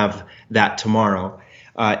I can have that tomorrow.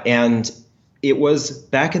 And it was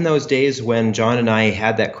back in those days when John and I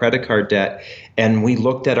had that credit card debt, and we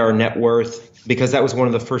looked at our net worth, because that was one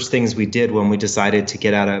of the first things we did when we decided to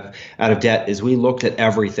get out of debt, is we looked at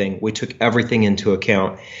everything. We took everything into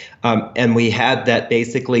account. And we had that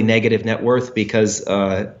basically negative net worth because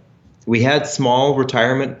we had small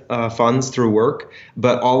retirement funds through work,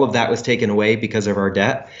 but all of that was taken away because of our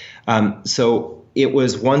debt. So it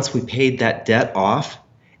was once we paid that debt off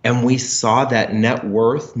and we saw that net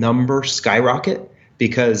worth number skyrocket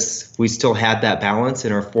because we still had that balance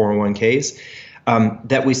in our 401ks,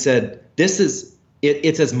 that we said,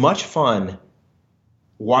 it's as much fun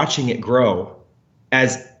watching it grow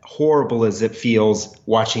as horrible as it feels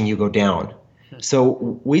watching you go down.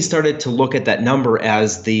 So we started to look at that number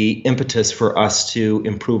as the impetus for us to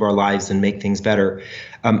improve our lives and make things better.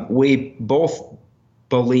 We both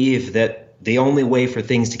believe that the only way for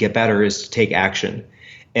things to get better is to take action.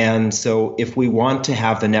 And so if we want to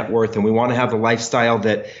have the net worth and we want to have the lifestyle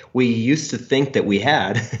that we used to think that we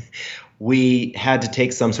had, we had to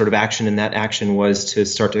take some sort of action, and that action was to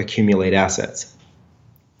start to accumulate assets.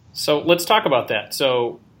 So let's talk about that.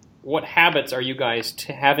 So what habits are you guys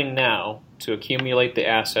having now to accumulate the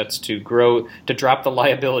assets, to grow, to drop the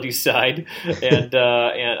liability side, and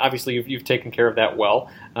obviously you've taken care of that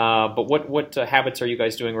well. But what habits are you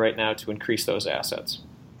guys doing right now to increase those assets?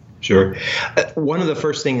 Sure. One of the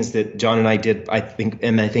first things that John and I did, I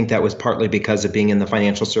think that was partly because of being in the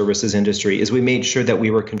financial services industry, is we made sure that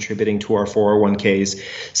we were contributing to our 401ks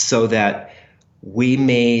so that we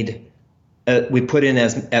put in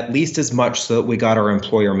at least as much so that we got our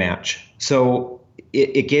employer match. So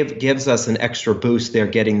it gives us an extra boost there,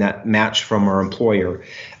 getting that match from our employer.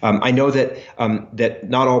 I know that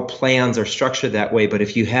not all plans are structured that way, but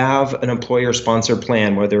if you have an employer-sponsored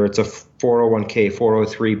plan, whether it's a 401k,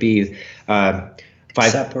 403b,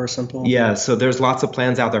 SEP or simple. Yeah, so there's lots of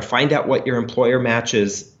plans out there. Find out what your employer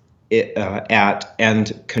matches at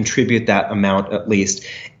and contribute that amount at least.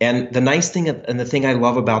 And the nice thing and the thing I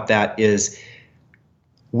love about that is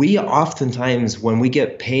we oftentimes, when we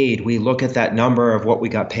get paid, we look at that number of what we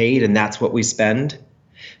got paid and that's what we spend.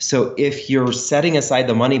 So if you're setting aside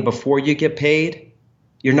the money before you get paid,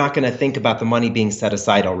 you're not going to think about the money being set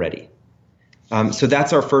aside already. So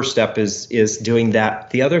that's our first step is doing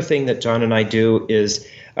that. The other thing that John and I do is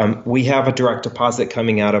we have a direct deposit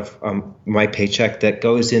coming out of my paycheck that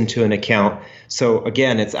goes into an account. So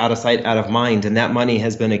again, it's out of sight, out of mind, and that money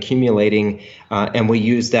has been accumulating, and we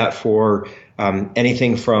use that for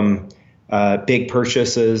anything from big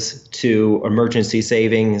purchases to emergency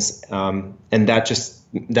savings, and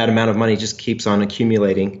that amount of money just keeps on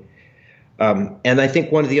accumulating. And I think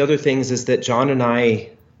one of the other things is that John and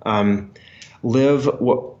I live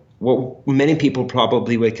what many people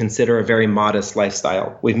probably would consider a very modest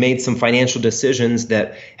lifestyle. We've made some financial decisions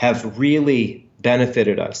that have really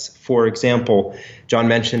benefited us. For example, John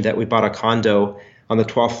mentioned that we bought a condo on the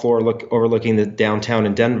 12th floor overlooking the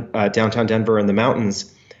downtown Denver and the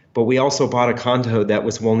mountains. But we also bought a condo that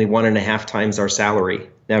was only 1.5 times our salary.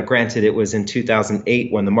 Now, granted, it was in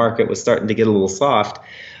 2008 when the market was starting to get a little soft,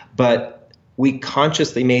 but we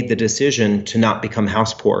consciously made the decision to not become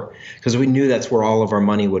house poor because we knew that's where all of our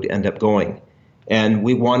money would end up going. And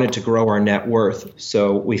we wanted to grow our net worth.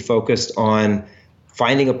 So we focused on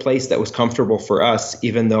finding a place that was comfortable for us,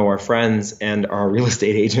 even though our friends and our real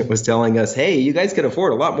estate agent was telling us, hey, you guys can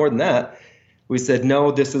afford a lot more than that. We said,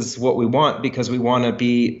 no, this is what we want because we want to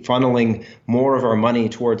be funneling more of our money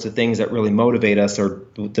towards the things that really motivate us or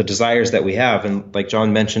the desires that we have. And like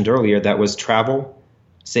John mentioned earlier, that was travel,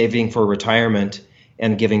 saving for retirement,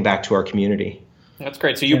 and giving back to our community. That's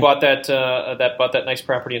great. So you bought that nice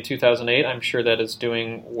property in 2008. I'm sure that is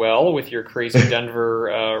doing well with your crazy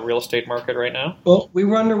Denver real estate market right now. Well, we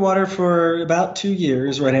were underwater for about 2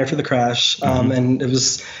 years right after the crash, and it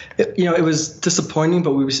was disappointing.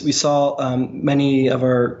 But we saw many of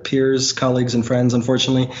our peers, colleagues, and friends,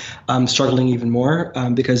 unfortunately, struggling even more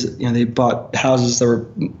because they bought houses that were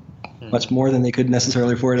much more than they could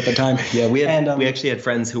necessarily afford at the time. Yeah, we actually had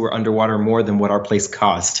friends who were underwater more than what our place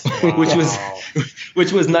cost,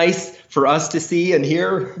 which was nice for us to see and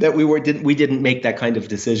hear that we didn't make that kind of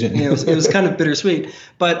decision. It was kind of bittersweet,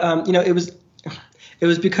 but it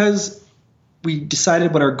was because we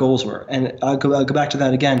decided what our goals were. And I'll go back to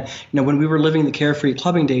that again. When we were living the carefree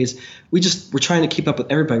clubbing days, we just were trying to keep up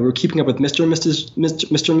with everybody. We were keeping up with Mr. and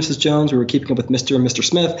Mrs. Jones. We were keeping up with Mr. and Mr.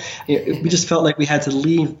 Smith. We just felt like we had to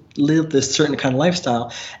live this certain kind of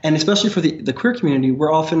lifestyle. And especially for the queer community,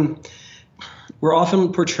 we're often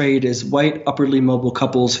portrayed as white, upwardly mobile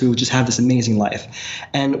couples who just have this amazing life.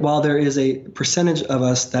 And while there is a percentage of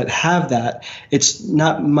us that have that, it's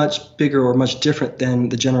not much bigger or much different than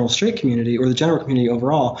the general straight community or the general community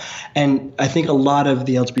overall. And I think a lot of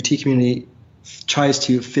the LGBT community tries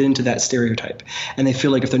to fit into that stereotype. And they feel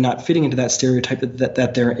like if they're not fitting into that stereotype,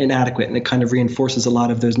 that they're inadequate. And it kind of reinforces a lot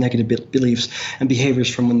of those negative beliefs and behaviors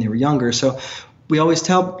from when they were younger. So we always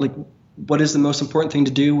tell, what is the most important thing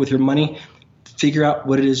to do with your money? Figure out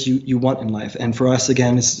what it is you want in life. And for us,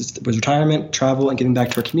 again, it was retirement, travel, and getting back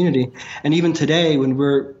to our community. And even today, when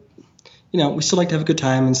we're, we still like to have a good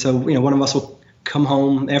time. And so, one of us will come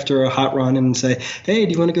home after a hot run and say, hey,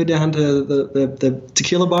 do you want to go down to the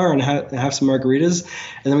tequila bar and have some margaritas?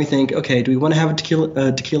 And then we think, okay, do we want to have a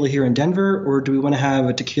tequila here in Denver, or do we want to have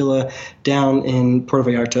a tequila down in Puerto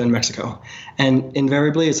Vallarta in Mexico? And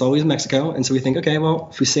invariably, it's always Mexico. And so we think, okay, well,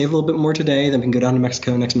 if we save a little bit more today, then we can go down to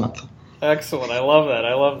Mexico next month. Excellent. I love that.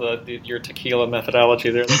 I love your tequila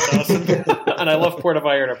methodology there. That's awesome. And I love Puerto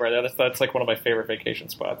Vallarta, brother. That's like one of my favorite vacation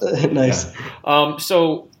spots. Nice. Yeah.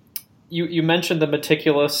 So you mentioned the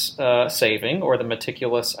meticulous saving or the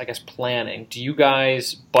meticulous, I guess, planning. Do you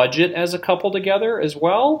guys budget as a couple together as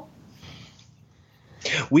well?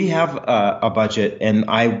 We have a budget, and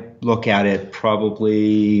I look at it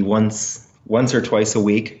probably once or twice a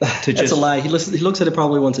week. That's a lie. He looks at it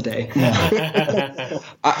probably once a day.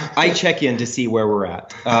 I check in to see where we're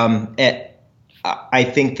at. I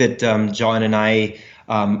think that John and I,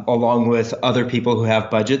 along with other people who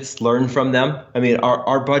have budgets, learn from them. I mean,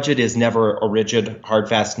 our budget is never a rigid, hard,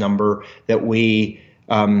 fast number that we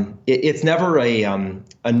it's never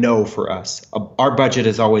a no for us. Our budget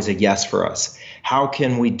is always a yes for us. How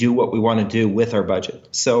can we do what we want to do with our budget?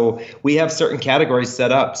 So we have certain categories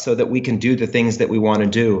set up so that we can do the things that we want to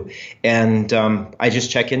do. And I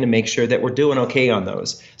just check in to make sure that we're doing okay on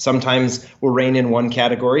those. Sometimes we'll rein in one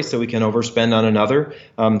category so we can overspend on another.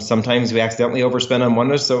 Sometimes we accidentally overspend on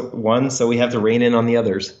one, so we have to rein in on the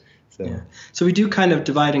others. So we do kind of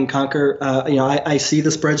divide and conquer. I see the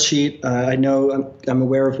spreadsheet. I know I'm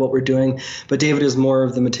aware of what we're doing, but David is more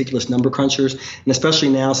of the meticulous number crunchers. And especially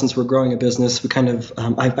now, since we're growing a business, we kind of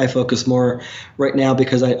I focus more right now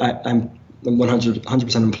because I'm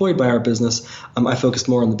 100% employed by our business. I focus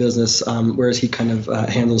more on the business, whereas he kind of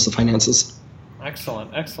handles the finances.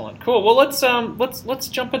 Excellent, cool. Well, let's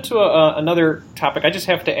jump into another topic. I just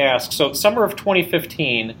have to ask. So, summer of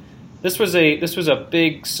 2015. This was a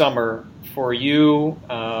big summer for you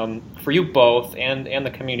both, and the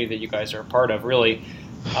community that you guys are a part of. Really,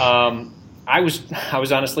 I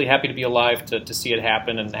was honestly happy to be alive to see it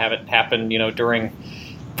happen and have it happen. During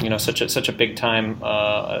such a big time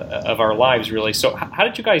of our lives. Really. So, how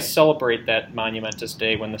did you guys celebrate that monumentous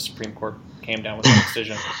day when the Supreme Court came down with the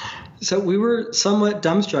decision? So we were somewhat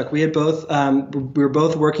dumbstruck. We were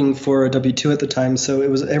both working for a W-2 at the time, so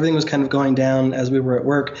everything was kind of going down as we were at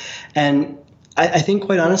work. And I think,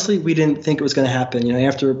 quite honestly, we didn't think it was going to happen.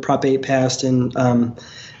 After Prop 8 passed in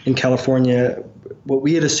California, what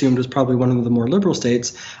we had assumed was probably one of the more liberal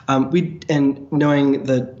states. And knowing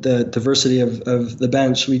the diversity of the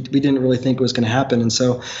bench, we didn't really think it was going to happen. And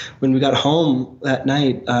so when we got home that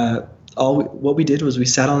night, what we did was we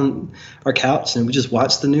sat on our couch and we just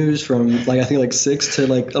watched the news from I think 6 to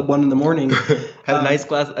 1 in the morning. Had a nice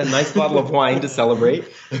bottle of wine to celebrate,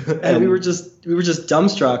 and we were just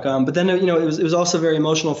dumbstruck. But then it was also very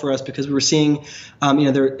emotional for us because we were seeing,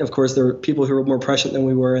 there were people who were more prescient than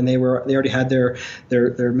we were, and they already had their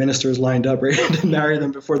ministers lined up ready to marry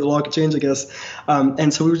them before the law could change, I guess.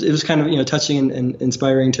 And so it was kind of touching and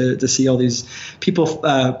inspiring to see all these people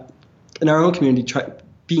in our own community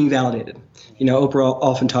being validated. Oprah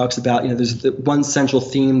often talks about, there's the one central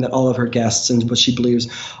theme that all of her guests and what she believes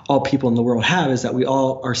all people in the world have is that we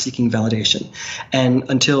all are seeking validation. And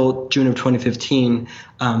until June of 2015,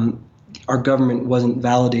 our government wasn't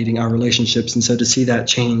validating our relationships. And so to see that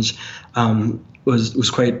change was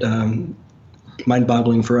quite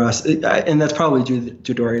mind-boggling for us. And that's probably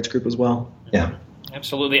due to our age group as well. Yeah.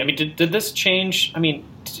 Absolutely. I mean, did this change? I mean,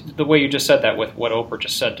 the way you just said that with what Oprah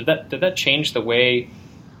just said, did that change the way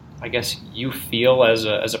I guess you feel as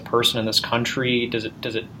a person in this country? Does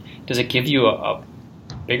it give you a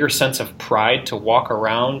bigger sense of pride to walk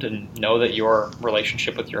around and know that your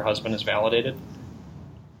relationship with your husband is validated?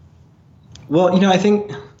 Well, I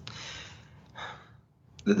think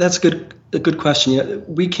that's a good question.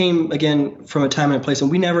 We came again from a time and a place,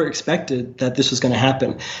 and we never expected that this was going to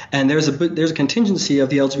happen. And there's a contingency of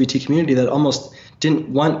the LGBT community that almost didn't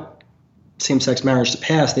want same-sex marriage to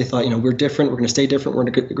pass. They thought, we're different, we're going to stay different, we're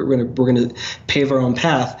going to pave our own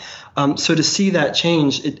path. So to see that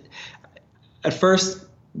change, at first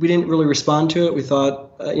we didn't really respond to it. We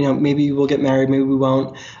thought, maybe we'll get married, maybe we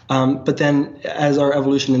won't. But then as our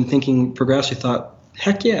evolution and thinking progressed, we thought,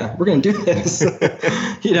 heck yeah, we're going to do this.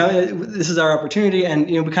 This is our opportunity. And,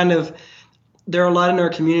 there are a lot in our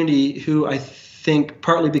community who I think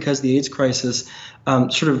partly because of the AIDS crisis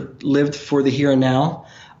sort of lived for the here and now.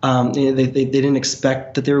 They didn't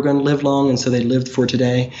expect that they were going to live long, and so they lived for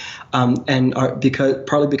today.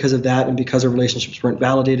 Partly because of that, and because our relationships weren't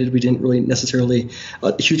validated, we didn't really necessarily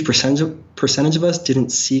a huge percentage of us didn't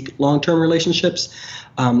seek long-term relationships.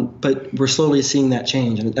 But we're slowly seeing that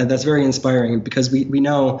change, and that's very inspiring because we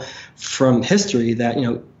know from history that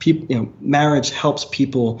marriage helps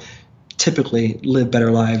people typically live better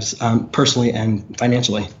lives personally and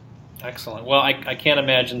financially. Excellent. Well, I can't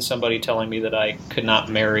imagine somebody telling me that I could not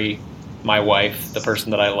marry my wife, the person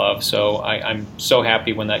that I love. So I'm so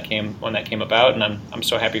happy when that came about, and I'm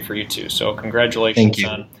so happy for you too. So congratulations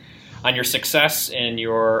on your success in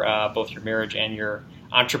your both your marriage and your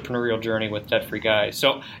entrepreneurial journey with Debt Free Guys.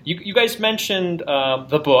 So you guys mentioned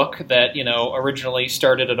the book that originally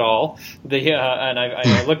started it all. And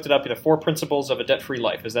I looked it up. The 4 Principles of a Debt Free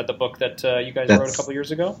Life. Is that the book that you guys wrote a couple years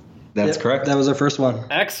ago? That's correct. That was our first one.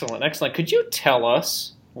 Excellent. Could you tell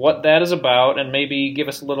us what that is about, and maybe give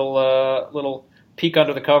us a little peek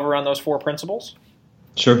under the cover on those 4 principles?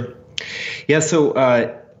 Sure. Yeah. So,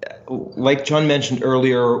 like John mentioned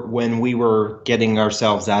earlier, when we were getting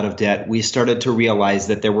ourselves out of debt, we started to realize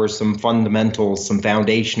that there were some fundamentals, some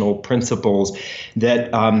foundational principles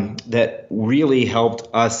that really helped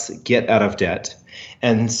us get out of debt.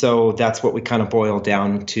 And so that's what we kind of boiled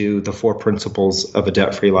down to, the 4 principles of a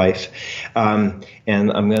debt-free life. And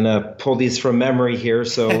I'm going to pull these from memory here.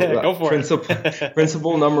 So Go for it.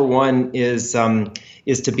 Principle number 1 is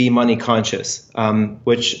to be money conscious,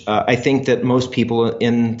 which I think that most people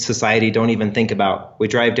in society don't even think about. We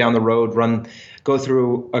drive down the road, go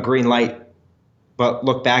through a green light, but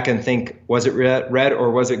look back and think, was it red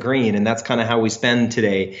or was it green? And that's kind of how we spend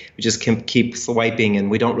today. We just keep swiping,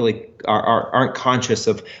 and we don't really aren't conscious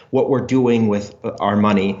of what we're doing with our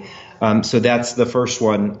money. So that's the first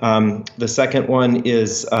one. The second one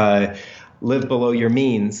is live below your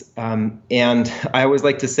means. And I always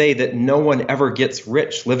like to say that no one ever gets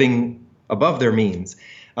rich living above their means.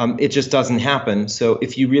 It just doesn't happen. So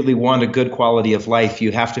if you really want a good quality of life,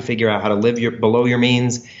 you have to figure out how to live below your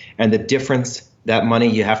means, and the difference, that money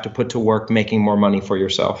you have to put to work making more money for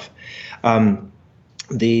yourself.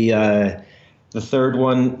 The third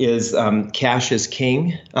one is cash is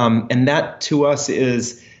king. And that to us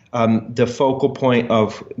is the focal point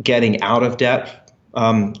of getting out of debt.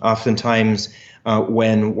 Oftentimes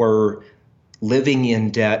when we're living in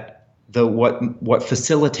debt, what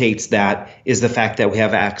facilitates that is the fact that we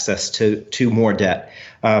have access to more debt.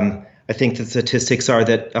 I think the statistics are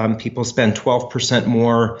that people spend 12%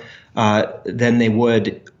 more than they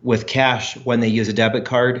would with cash when they use a debit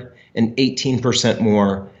card, and 18%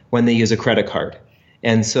 more when they use a credit card.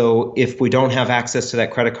 And so if we don't have access to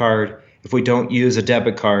that credit card, if we don't use a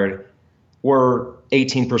debit card, we're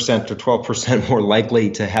 18% to 12% more likely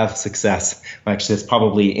to have success. Actually, that's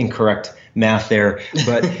probably incorrect math there,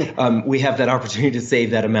 but we have that opportunity to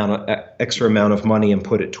save that extra amount of money and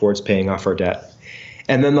put it towards paying off our debt.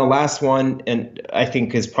 And then the last one, and I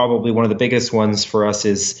think is probably one of the biggest ones for us,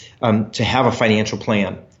 is to have a financial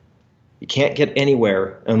plan. You can't get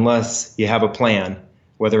anywhere unless you have a plan,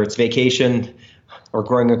 whether it's vacation or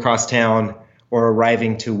going across town or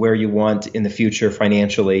arriving to where you want in the future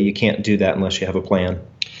financially. You can't do that unless you have a plan.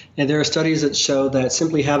 And there are studies that show that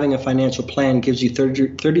simply having a financial plan gives you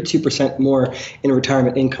 32% more in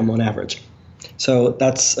retirement income on average. So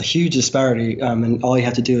that's a huge disparity, and all you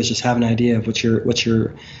have to do is just have an idea of what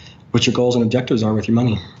your goals and objectives are with your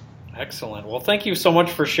money. Excellent. Well, thank you so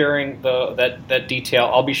much for sharing that detail.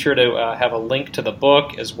 I'll be sure to have a link to the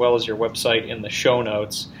book as well as your website in the show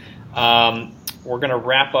notes. We're going to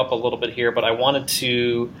wrap up a little bit here, but I wanted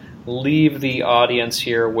to leave the audience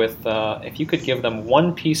here with if you could give them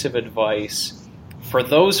one piece of advice for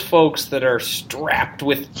those folks that are strapped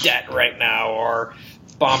with debt right now or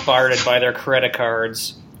bombarded by their credit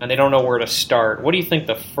cards. and they don't know where to start, what do you think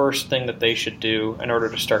the first thing that they should do in order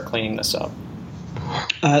to start cleaning this up?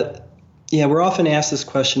 Yeah, we're often asked this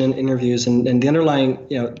question in interviews, and the underlying,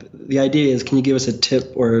 the idea is, can you give us a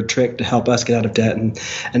tip or a trick to help us get out of debt?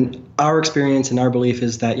 And our experience and our belief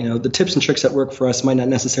is that, the tips and tricks that work for us might not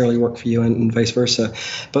necessarily work for you, and vice versa.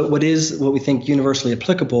 But what we think universally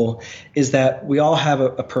applicable is that we all have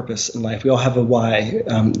a purpose in life. We all have a why.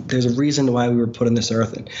 There's a reason why we were put on this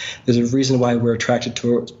earth, and there's a reason why we're attracted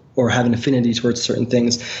to or have an affinity towards certain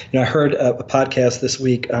things. I heard a podcast this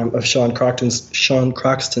week of Sean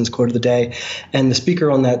Croxton's quote of the day, and the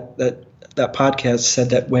speaker on that podcast said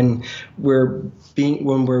that when we're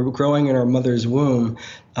growing in our mother's womb,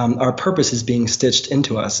 our purpose is being stitched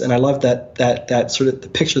into us. And I love that sort of the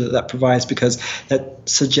picture that provides, because that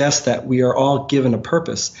suggests that we are all given a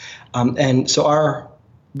purpose. And so our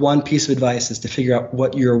one piece of advice is to figure out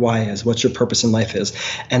what your why is, what your purpose in life is.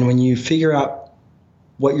 And when you figure out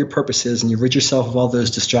what your purpose is and you rid yourself of all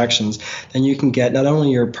those distractions, then you can get not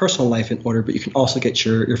only your personal life in order, but you can also get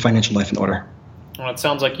your financial life in order. Well, it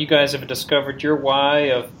sounds like you guys have discovered your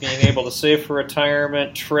why of being able to save for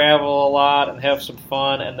retirement, travel a lot, and have some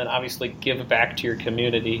fun, and then obviously give back to your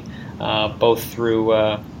community, both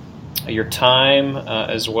through your time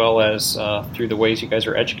as well as through the ways you guys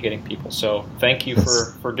are educating people. So thank you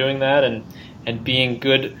for doing that and being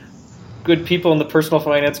good people in the personal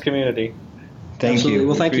finance community. Thank you.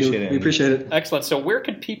 Well, thank you. We appreciate it. Excellent. So where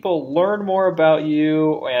can people learn more about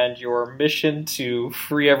you and your mission to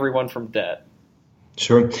free everyone from debt?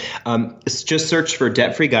 Sure. Just search for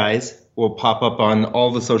Debt Free Guys. We'll pop up on all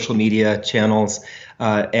the social media channels.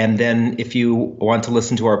 And then if you want to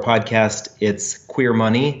listen to our podcast, it's Queer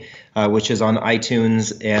Money, which is on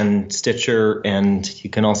iTunes and Stitcher. And you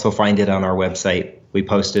can also find it on our website. We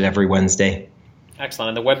post it every Wednesday.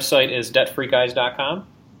 Excellent. And the website is debtfreeguys.com?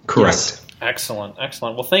 Correct. Yes. Excellent.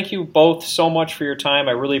 Well, thank you both so much for your time.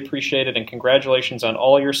 I really appreciate it, and congratulations on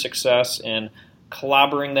all your success in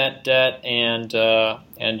clobbering that debt and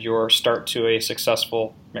your start to a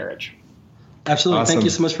successful marriage. Absolutely. Awesome. Thank you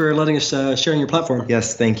so much for letting us share in your platform.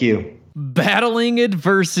 Yes, thank you. Battling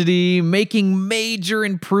adversity, making major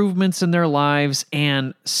improvements in their lives,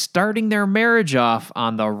 and starting their marriage off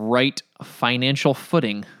on the right financial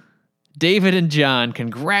footing. David and John,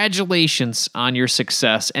 congratulations on your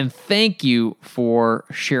success, and thank you for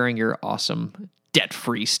sharing your awesome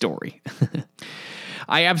debt-free story.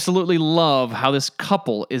 I absolutely love how this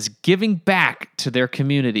couple is giving back to their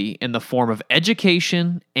community in the form of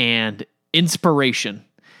education and inspiration.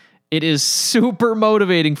 It is super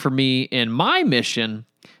motivating for me in my mission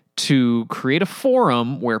to create a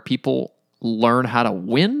forum where people learn how to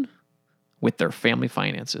win with their family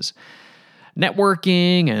finances.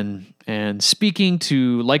 Networking and speaking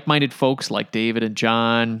to like-minded folks like David and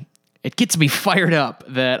John, it gets me fired up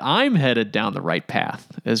that I'm headed down the right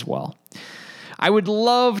path as well. I would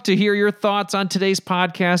love to hear your thoughts on today's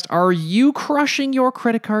podcast. Are you crushing your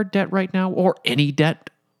credit card debt right now, or any debt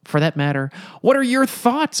for that matter? What are your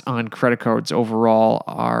thoughts on credit cards overall?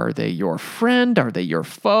 Are they your friend? Are they your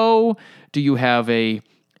foe? Do you have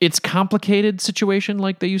it's complicated situation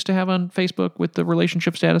like they used to have on Facebook with the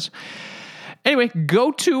relationship status? Anyway,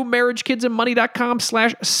 go to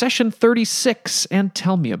marriagekidsandmoney.com/session36 and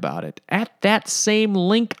tell me about it. At that same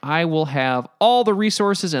link, I will have all the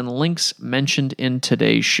resources and links mentioned in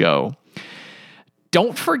today's show.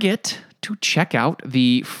 Don't forget to check out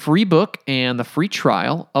the free book and the free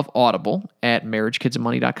trial of Audible at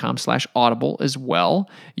marriagekidsandmoney.com/audible as well.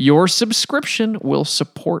 Your subscription will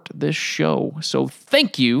support this show, so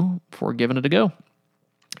thank you for giving it a go.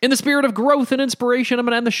 In the spirit of growth and inspiration, I'm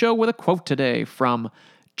going to end the show with a quote today from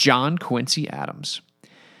John Quincy Adams.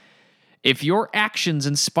 If your actions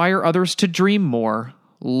inspire others to dream more,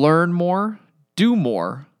 learn more, do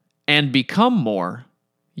more, and become more,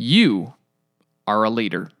 you are a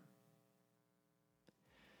leader.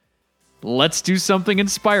 Let's do something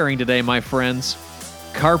inspiring today, my friends.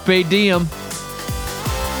 Carpe diem.